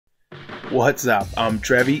What's up? I'm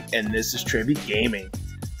Trevi, and this is Trevi Gaming.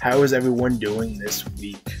 How is everyone doing this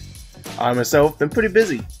week? I myself been pretty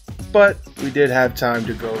busy, but we did have time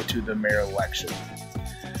to go to the mayor election.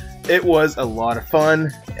 It was a lot of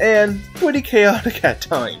fun, and pretty chaotic at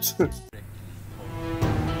times.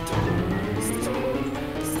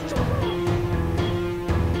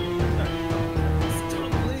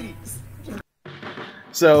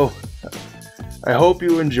 So, I hope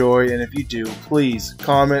you enjoy, and if you do, please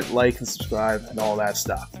comment, like, and subscribe, and all that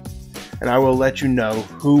stuff. And I will let you know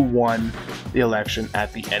who won the election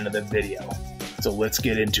at the end of the video. So let's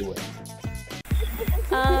get into it.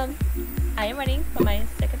 I am running for my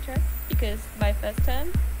second term because my first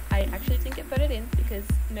term I actually didn't get voted in because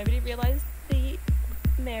nobody realized the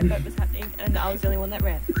mayor vote was happening and I was the only one that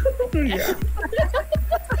ran. Yeah.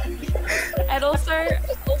 And also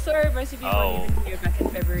most of you weren't even here back in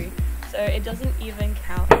February, so it doesn't even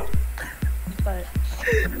count. But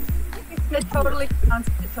it totally counts.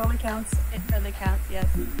 It totally counts. It totally counts. Yes.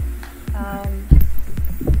 I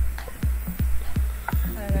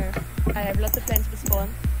don't know. I have lots of plans for Spawn,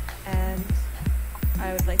 and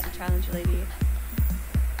I would like to challenge a lady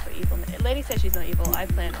for evil. A lady says she's not evil. I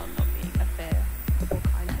plan on not being a fair or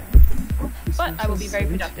kind girl, but I will be very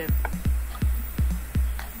productive.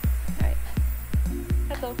 Alright.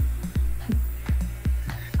 That's all.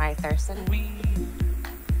 Hi, Thurston.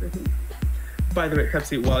 By the way,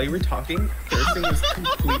 Pepsi, while you were talking, Thurston was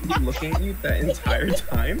completely looking at you that entire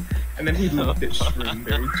time, and then he looked at Shroom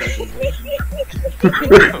very judgingly.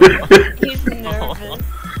 He's nervous.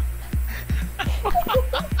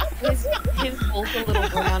 His bull's a little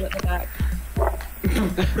brown at the back.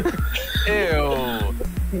 Ew.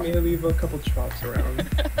 He may leave a couple drops around.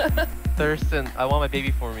 Thurston, I want my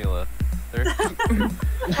baby formula. Thurston.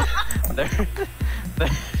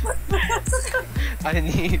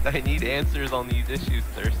 I need answers on these issues,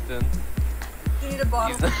 Thurston. You need a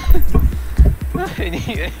bottle. I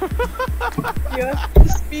need. You have to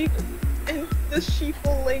speak in the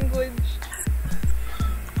sheeple language.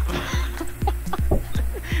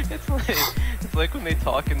 It's like when they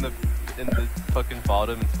talk in the fucking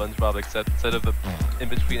bottom in SpongeBob, except instead of in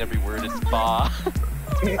between every word it's ba.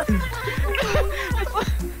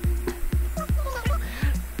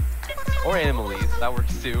 Or Animalese, that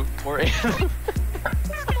works too. Or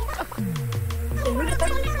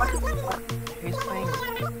Who's playing?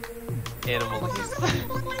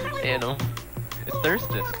 Animalese. Animal. It's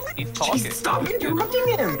Thurston. He's talking. Jeez, stop interrupting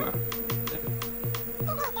him!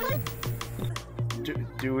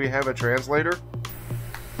 Do we have a translator?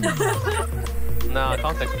 No,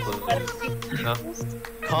 context clues. No.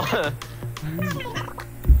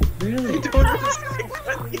 Really? I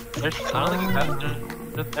don't think you have.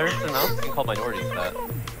 There's an else you can call minorities that.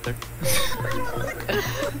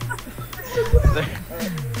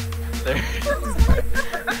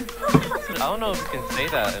 I don't know if you can say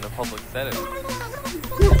that in a public setting.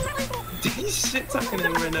 He's shit talking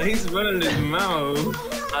him right now. He's running his mouth.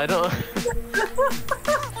 I don't.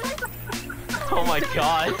 Oh my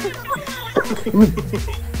god.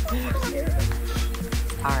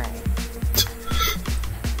 Alright.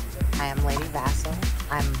 I am Lady Vassal.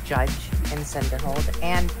 I'm judge in Cinderhold,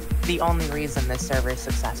 and the only reason this server is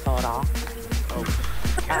successful at all.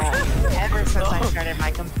 Ever since I started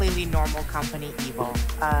my completely normal company, Evil,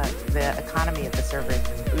 the economy of the server has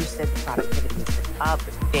been boosted, productivity has been up.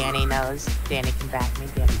 Danny knows. Danny can back me.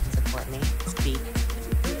 Danny can support me. Speak.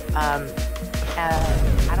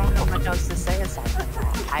 I don't know much else to say aside from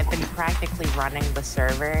that. I've been practically running the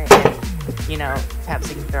server, and, you know,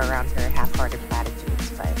 Pepsi can throw around her half-hearted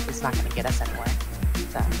platitudes, but it's not going to get us anywhere.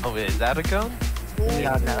 So. Oh wait, is that a gun? We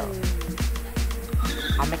all know.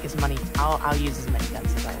 I'll make as money. I'll use as many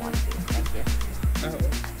guns as I want to. Thank you.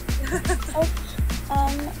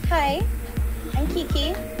 Hi, I'm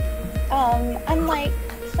Kiki. Unlike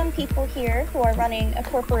some people here who are running a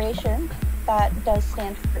corporation that does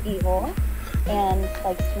stand for evil and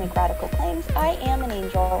likes to make radical claims, I am an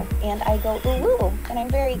angel and I go ooh, and I'm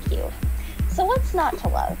very cute. So what's not to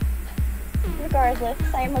love? Regardless,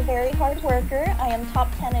 I am a very hard worker. I am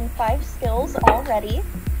top 10 in 5 skills already.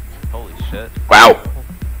 Holy shit. Wow.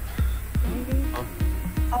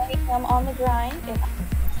 I am on the grind.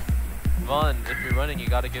 Vaughn, if you're running, you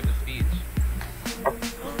gotta give a speech.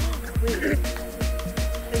 Wait.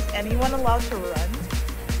 Is anyone allowed to run?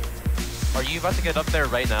 Are you about to get up there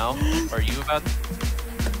right now? Are you about to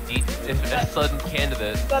be a sudden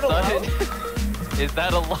candidate? Is that allowed? Is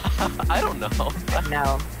that allowed? I don't know.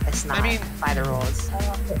 No, it's not. I mean, by the rules.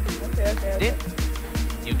 Okay.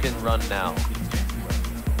 You can run now.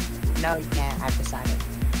 No, you can't. I've decided.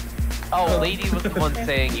 Oh, Lady was the one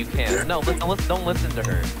saying you can't. No, listen, don't listen to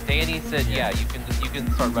her. Danny said, yeah, you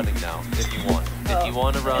can start running now if you want. If you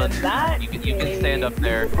want to run, you can stand up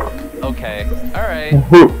there. Okay, all right.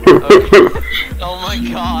 Okay. Oh my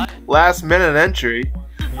God. Last minute entry.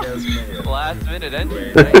 Last minute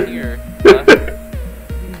entry right here.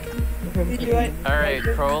 All right,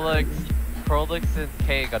 Prolix and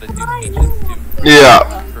Kay gotta do speeches too.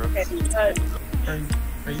 Yeah.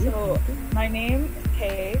 So, my name is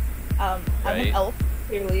Kay. I'm an elf,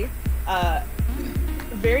 clearly.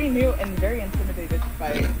 Very new and very intimidated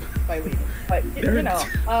by Lady. But you know,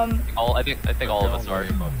 I think all of us are.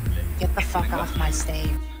 Get the fuck off my stage.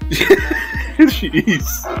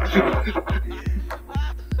 Jeez.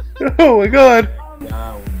 Oh my God.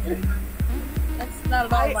 That's not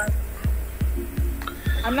at all my...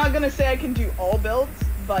 I'm not gonna say I can do all builds,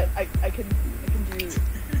 but I can do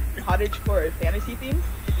cottagecore or fantasy themes.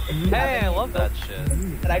 Hey, I love that shit.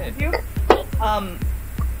 That I could do.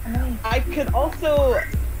 I could also,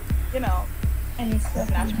 you know,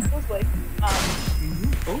 snatch people's legs.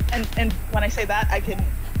 And when I say that, I can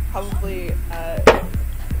probably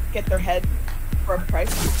get their head for a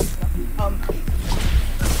price.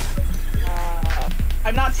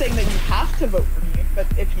 I'm not saying that you have to vote for me, but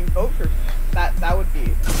if you vote for me, that would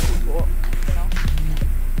be pretty cool, you know.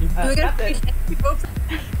 That's it.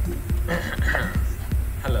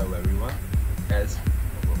 Hello everyone. As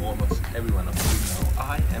almost everyone of you know,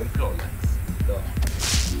 I am Colax. The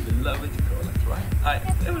beloved Colax, right?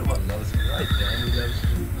 Everyone loves me, right? Danny loves me.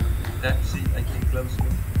 Pepsi, I think, loves me.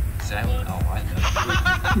 Sam, oh, I love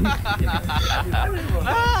you. Everyone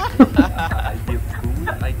loves me. I give food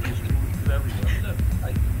to everyone. Look,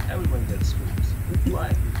 everyone gets food.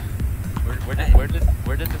 Right?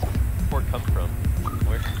 Where did this report come from?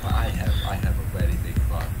 Where? I have a very big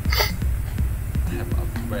farm. I have a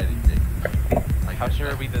very big farm. How sure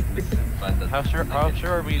are we that this is how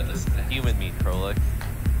sure are we this is human meat, Prolix?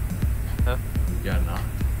 Huh? You're not.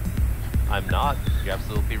 I'm not. You're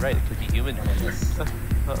absolutely right. It could be human meat.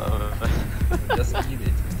 Just eat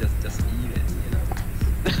it. Just eat it, you know.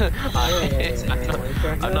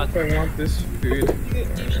 I'm not. I want this food.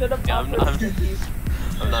 You should have bought this cookies.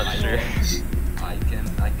 I'm not sure. I can.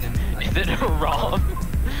 Is it raw?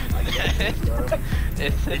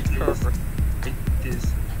 Is it raw? It is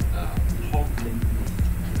whole meat.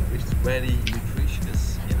 It's very nutritious.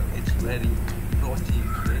 You know, it's very protein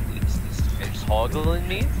rich. It's hoggling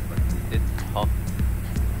meat? It's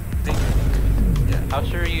piglet. Yeah. How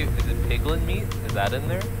sure are you? Is it piglet meat? Is that in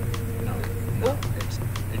there? No.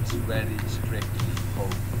 It's very strictly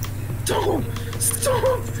whole.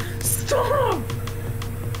 Stop!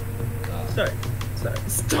 Sorry.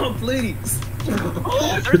 Stop, please!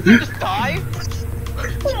 Thurston just died?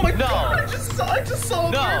 Oh my No. God! I just saw a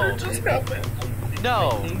murder just happen.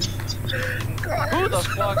 No! Who the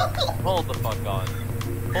fuck? Hold the fuck on.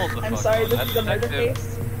 Hold the fuck I'm sorry, on. this is a murder Detective.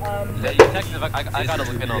 case. Detective, I gotta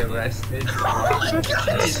look in on this. Arrested. Who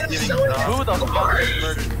the fuck is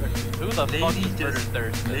murdered? Who the fuck is murdered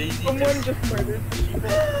Thurston? Someone just murdered people.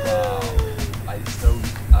 Wow. I so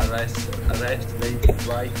arrest lady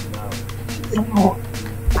right now.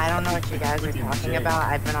 I don't know what you guys are talking about.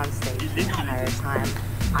 I've been on stage the entire time.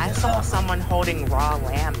 I saw someone holding raw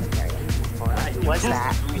lamb in their inventory. Who was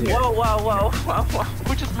that? Whoa.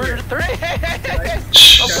 Who just murdered Thurston? Hey!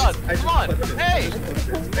 Oh god, come on! Hey!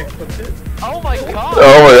 Oh my god!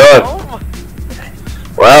 Oh my God. Oh my...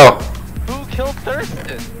 Wow. Who killed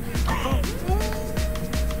Thurston?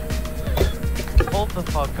 Hold the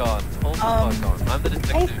fuck on. Hold the fuck on. I'm the I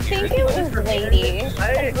detective here. think it was Lady.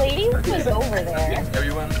 Lady was over there.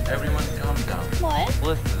 Everyone calm down. What?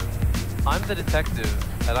 Listen, I'm the detective,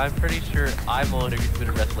 and I'm pretty sure I'm the one who could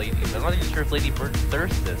arrest Lady. I'm not even sure if Lady murdered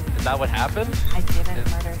Thurston. Is that what happened? I didn't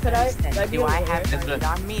murder Could I Thurston. be Do I a have lawyer? the meat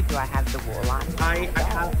on me? Do I have the wool on me?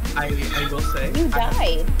 I will say. You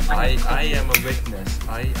died. I am a witness.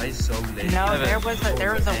 I saw lady. No, there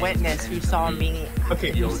was a witness who saw me.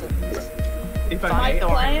 Okay. If My I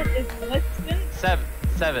client is Headspin.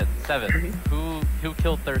 Seven. Who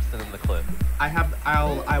killed Thurston in the clip?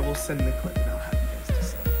 I will send the clip and I'll have you guys to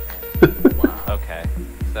see. Wow. Okay.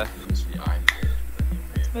 Let's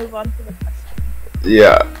move on to the question.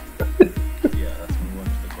 Yeah. Yeah, let's move on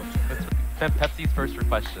to the question. Pepsi's first for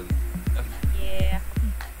questions. Yeah.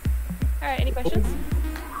 Alright, any questions?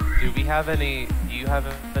 Do you have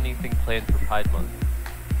anything planned for Pride Month?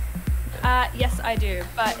 Yes, I do,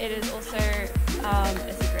 but it is also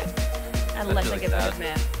a secret. Unless really I get voted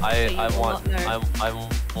mayor. I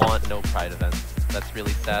want no Pride events. That's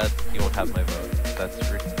really sad. You won't have my vote. That's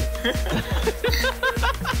true.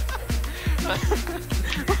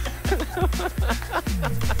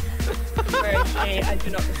 Very I do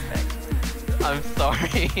not respect. I'm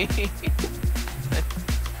sorry.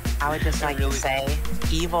 I would just like to say,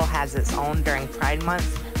 Evil has its own during Pride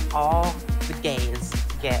Month. All the gays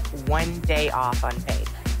get 1 day off unpaid.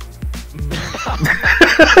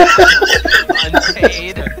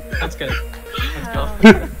 Unpaid? That's good.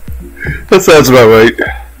 That sounds about right.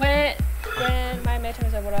 When my midterm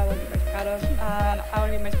is over, what I will be most proud of, I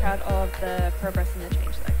want to be most proud of the progress and the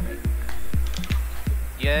change that I create.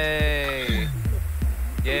 Yay!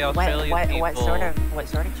 Yay, Australian people. What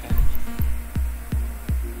sort of change?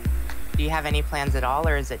 Do you have any plans at all,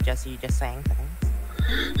 or is it just you just saying things?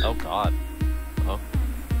 Oh God. Oh.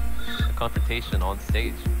 A confrontation on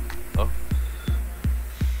stage. Oh.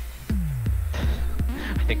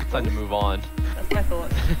 I think it's time to move on. That's my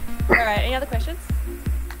thought. Alright, any other questions?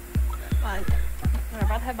 I'd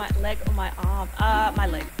rather have my leg or my arm. My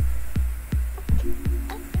leg.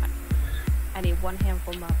 I need one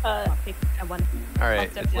handful of pick and one.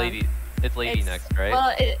 Alright, it's lady next, right?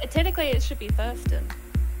 Well, technically it should be Thurston.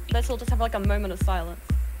 Let's all just have like a moment of silence.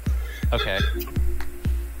 Okay.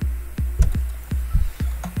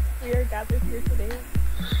 We are gathered here today.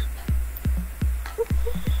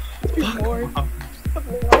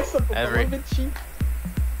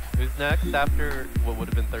 Who's next after what would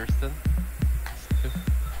have been Thurston?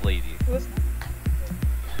 Lady.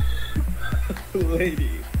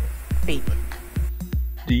 Lady. Baby.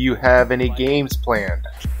 Do you have any games planned?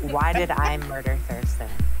 Why did I murder Thurston?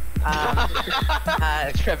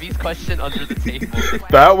 Trevi's question under the table.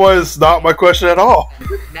 That was not my question at all.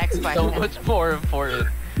 Next question. So much more important.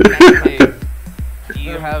 Hey, do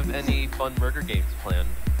you have any fun murder games planned?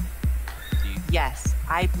 Yes,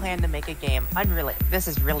 I plan to make a game unrelated. This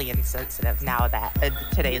is really insensitive now that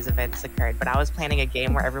today's events occurred, but I was planning a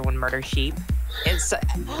game where everyone murders sheep. It's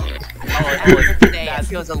today it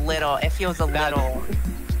feels a little.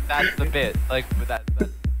 That's the bit. Like with that.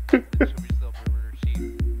 Should we still murder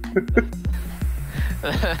sheep?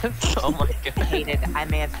 Oh my God. I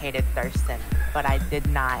may have hated Thurston, but I did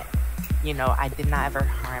not. I did not ever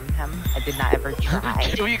harm him. I did not ever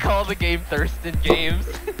try. Can we call the game Thurston Games?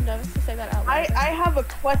 No, let's just say that out loud. I have a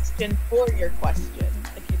question for your question,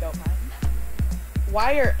 if you don't mind.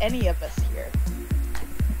 Why are any of us here?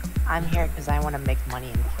 I'm here because I want to make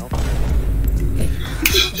money and kill people.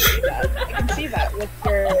 I can see that with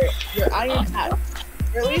your iron axe.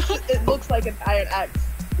 Or at least it looks like an iron axe.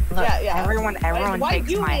 Look, yeah. Everyone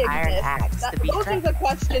takes my iron axe to be Those are the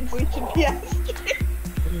questions we should be asking.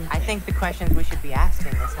 I think the questions we should be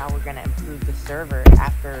asking is how we're going to improve the server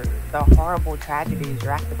after the horrible tragedies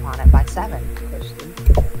racked upon it by 7.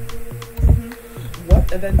 What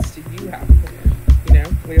events do you have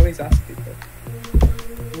planned? We always ask people.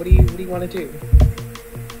 What do you want to do?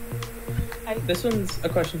 This one's a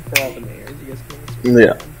question for all the mayors. You guys can answer.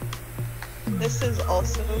 Yeah. This is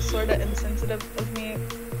also sort of insensitive of me,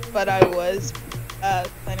 but I was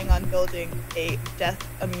planning on building a death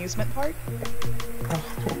amusement park.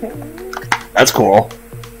 That's cool.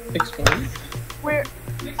 Explain. Where,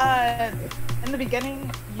 in the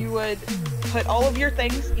beginning, you would put all of your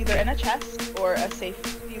things either in a chest or a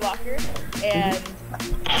safety locker, and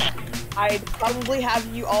I'd probably have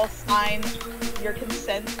you all sign your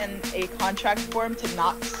consent in a contract form to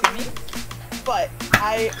not sue me. But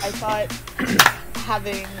I thought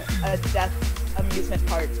having a death amusement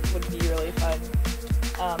park would be really fun.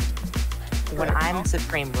 When I'm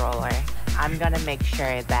Supreme Ruler, I'm gonna make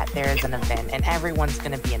sure that there is an event and everyone's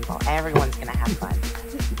gonna be involved. Everyone's gonna have fun.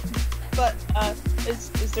 But is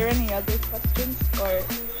there any other questions, or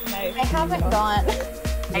can I haven't gone.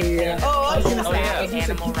 Yeah. Oh, I was gonna say,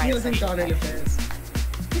 animal rights. He hasn't gone in advance.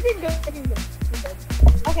 You can go.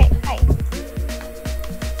 Okay, hi.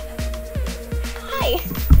 Hi.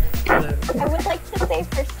 I would like to say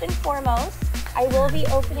first and foremost, I will be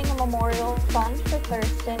opening a memorial fund for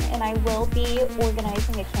Thurston, and I will be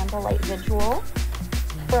organizing a candlelight vigil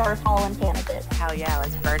for our fallen candidate. Hell yeah,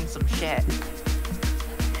 let's burn some shit.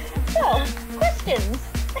 So, questions?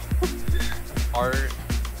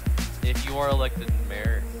 If you are elected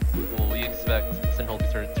mayor, will we expect Cinderhold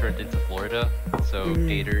to be turned into Florida? So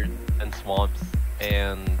gators and swamps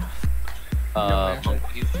and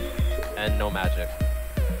monkeys and no magic,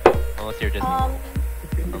 unless you're Disney.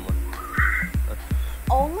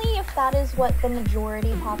 Only if that is what the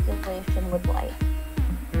majority population would like.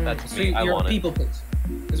 That's So me. I you're want a it. people pleaser,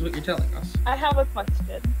 is what you're telling us. I have a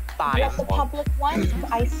question. What the public wants,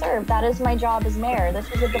 I serve. That is my job as mayor.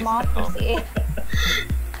 This is a democracy.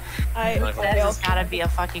 There's gotta be a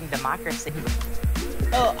fucking democracy.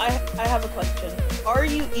 Oh, I have a question. Are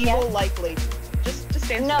you evil like Lady? Just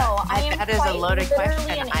stands No, for I am That is a quite loaded literally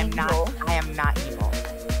question. an I'm angel. not. I am not evil.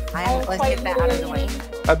 I'm Let's quite get that out of the literally way. an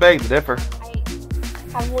angel. I beg to differ.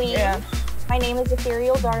 Have we? Yeah. My name is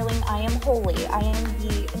Ethereal Darling. I am holy. I am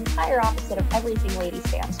the entire opposite of everything Lady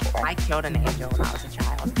stands for. I killed an angel when I was a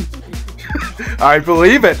child. I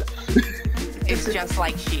believe it. It's just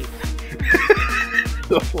like sheep.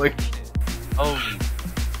 Like, Oh,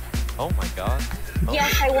 oh my god. Oh.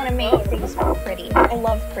 Yes, I want to make things more pretty. I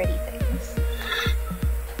love pretty things.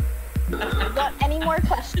 Got any more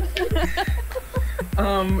questions?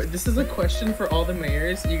 This is a question for all the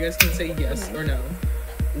mayors. You guys can say yes or no.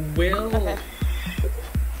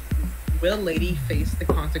 Will Lady face the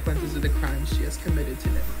consequences of the crimes she has committed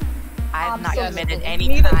today? I have not Absolutely. committed We any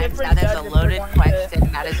need a crimes. different That is a judge if we're loaded going to-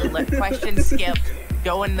 question. That is a loaded question. Skip.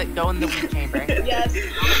 Go in the wheat chamber. Yes.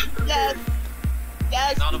 Yes.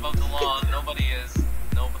 Yes. Not above the law. Nobody is.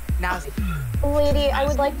 Nobody. Now, Lady, I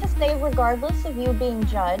would like to say, regardless of you being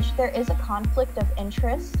judged, there is a conflict of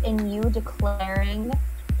interest in you declaring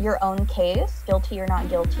your own case, guilty or not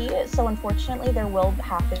guilty. So unfortunately, there will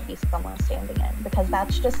have to be someone standing in, because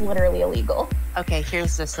that's just literally illegal. okay,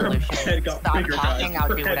 here's the Her solution. head got Stop bigger, talking. guys. I'll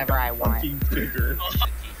Her do head whatever got I want. fucking bigger.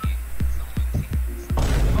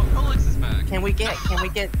 Oh, Rolex is back. Can we get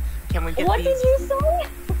What these? did you say?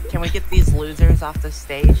 Can we get these losers off the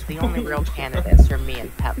stage? The only real candidates are me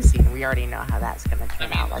and Pepsi, and we already know how that's gonna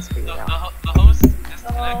turn out. Let's be The, real. the host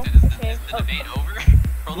disconnected. okay. Is the debate over?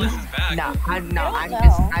 Rolex is back. No, I'm know.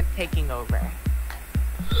 I'm taking over.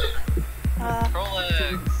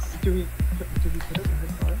 Rolex. Do we put it in her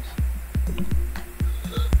cars?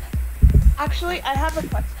 Actually, I have a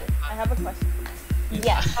question.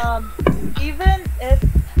 Yes. Even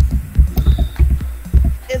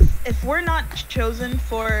if we're not chosen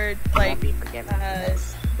for like Won't be forgiven.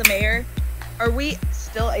 the mayor, are we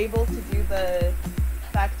still able to do the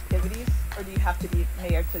activities, or do you have to be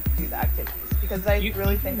mayor to do the activities? Because I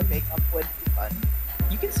really think a bake-off would be fun.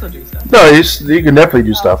 You can still do stuff. no, you can definitely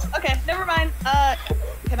do stuff. Okay, never mind.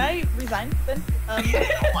 Can I resign then? Oh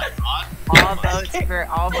my god.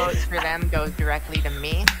 All votes for them goes directly to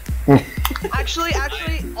me. Actually,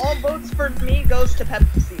 all votes for me goes to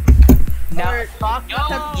Pepsi. No, Or- fuck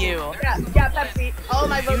No. you. Yeah, Pepsi. All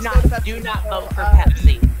my votes Do go to not Pepsi. vote So, for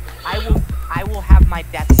Pepsi. I will have my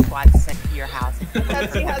death squad sent to your house.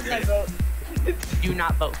 Pepsi has my vote. Do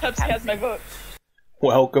not vote for Pepsi has my vote.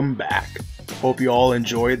 Welcome back. Hope you all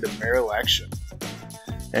enjoyed the mayor election.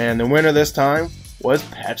 And the winner this time was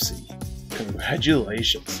Pepsi.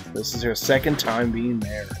 Congratulations. This is her second time being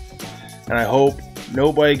mayor. And I hope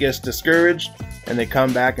nobody gets discouraged and they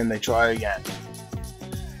come back and they try again.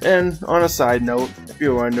 And on a side note, if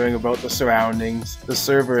you're wondering about the surroundings, the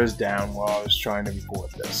server is down while I was trying to record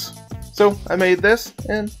this. So I made this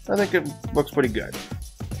and I think it looks pretty good.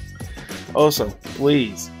 Also,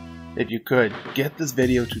 please, if you could, get this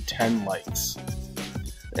video to 10 likes.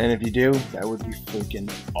 And if you do, that would be freaking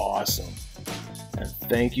awesome. And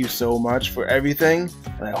thank you so much for everything,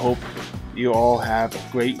 and I hope you all have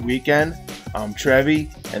a great weekend. I'm Trevi,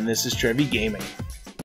 and this is Trevi Gaming.